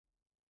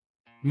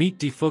Meet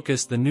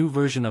DeFooocus, the new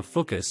version of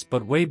Fooocus,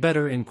 but way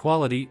better in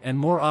quality and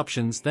more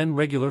options than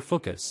regular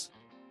Fooocus.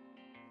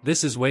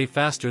 This is way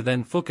faster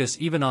than Fooocus,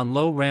 even on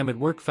low RAM it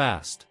work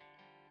fast.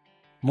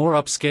 More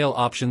upscale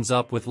options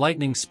up with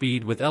lightning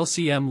speed with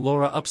LCM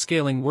LoRa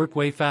upscaling work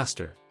way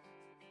faster.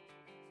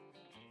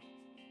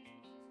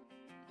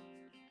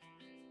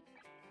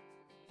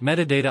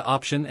 Metadata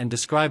option and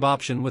describe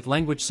option with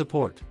language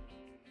support.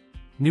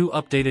 New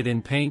updated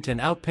in paint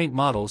and outpaint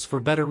models for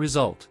better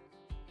result.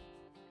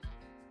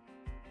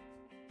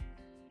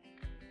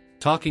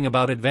 Talking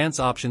about advanced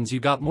options,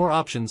 you got more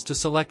options to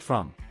select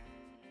from.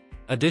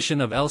 Addition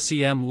of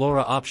LCM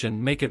LoRa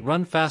option make it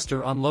run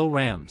faster on low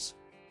RAMs.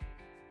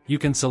 You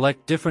can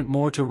select different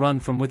more to run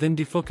from within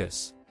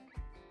DeFooocus.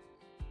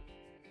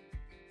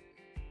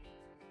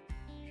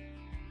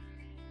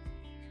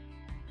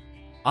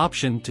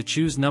 Option to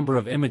choose number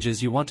of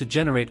images you want to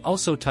generate,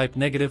 also type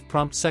negative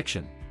prompt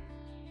section.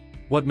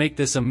 What make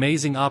this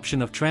amazing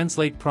option of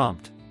translate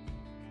prompt?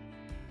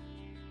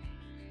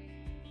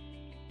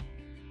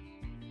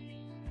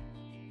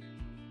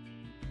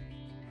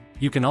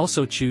 You can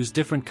also choose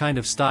different kind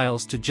of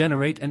styles to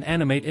generate and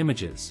animate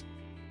images.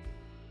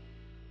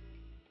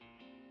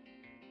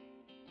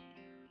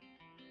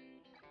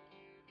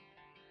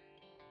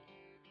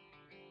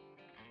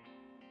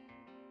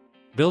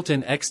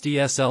 Built-in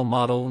XDSL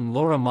model and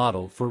LoRa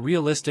model for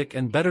realistic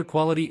and better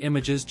quality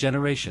images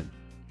generation.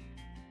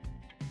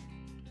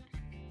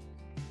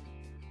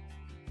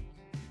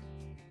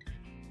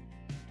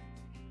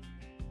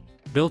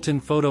 Built-in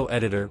photo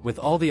editor with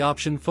all the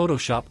option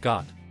Photoshop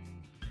got.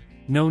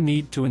 No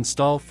need to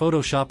install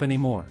Photoshop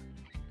anymore.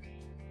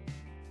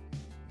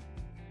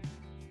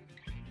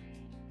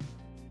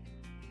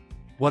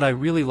 What I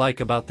really like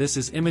about this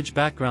is image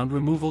background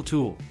removal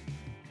tool.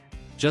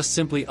 Just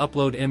simply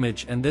upload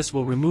image and this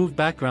will remove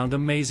background,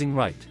 amazing,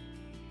 right?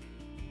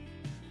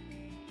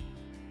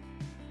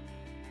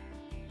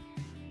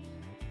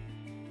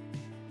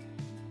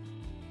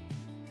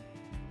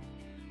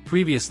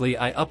 Previously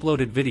I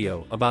uploaded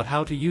video about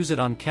how to use it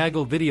on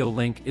Kaggle, video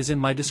link is in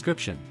my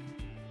description.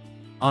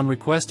 On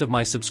request of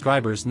my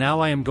subscribers, now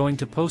I am going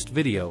to post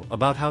video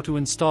about how to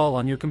install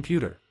on your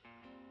computer.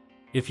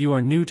 If you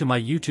are new to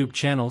my YouTube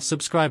channel,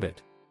 subscribe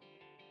it.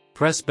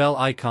 Press bell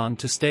icon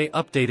to stay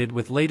updated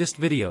with latest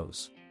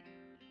videos.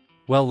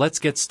 Well, let's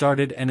get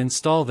started and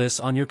install this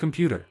on your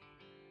computer.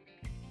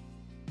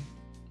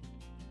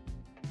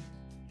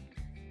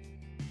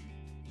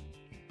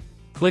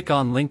 Click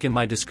on link in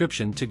my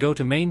description to go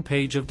to main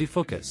page of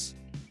DeFooocus.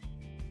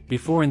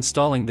 Before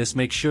installing this,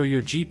 make sure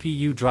your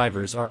GPU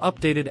drivers are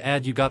updated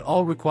and you got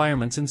all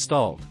requirements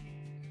installed.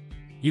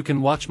 You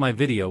can watch my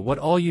video what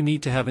all you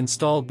need to have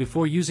installed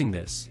before using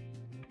this.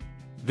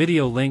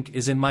 Video link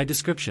is in my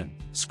description.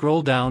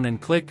 Scroll down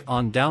and click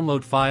on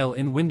download file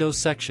in Windows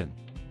section.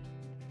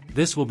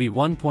 This will be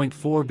 1.4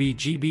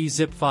 GB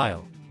zip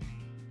file.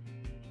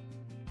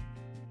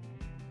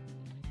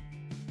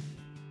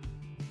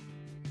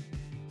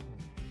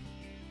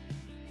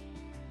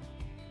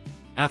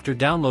 After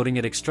downloading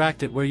it,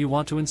 extract it where you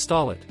want to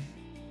install it.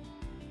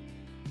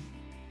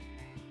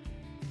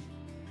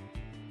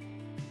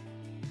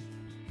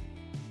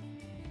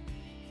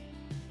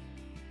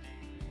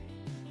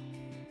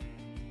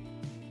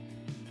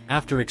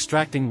 After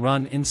extracting,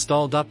 run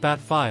install.bat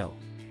file.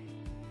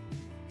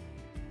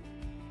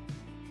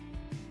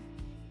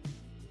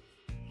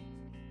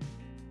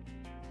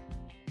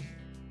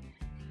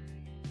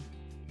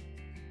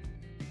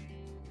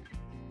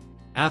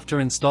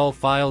 After install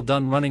file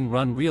done running,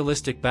 run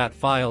realistic bat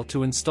file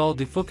to install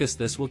DeFooocus.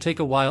 This will take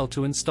a while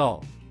to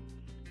install.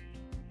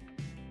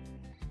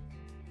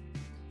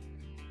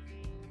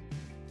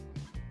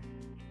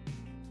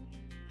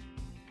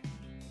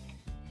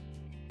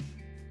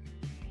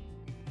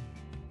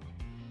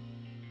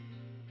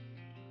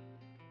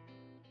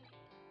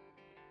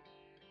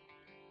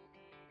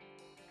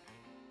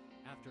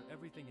 After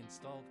everything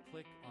installed,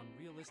 click on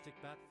realistic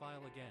bat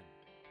file again.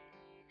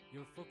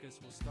 Your Fooocus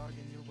will start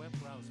in your web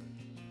browser.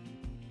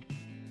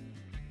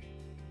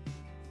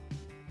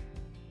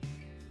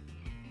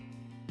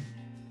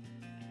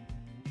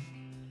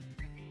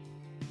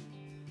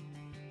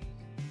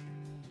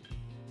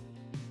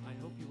 I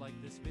hope you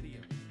like this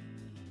video.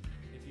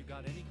 If you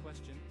got any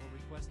question or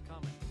request,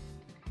 comment.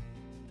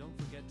 Don't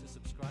forget to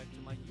subscribe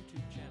to my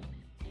YouTube channel.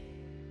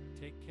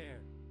 Take care.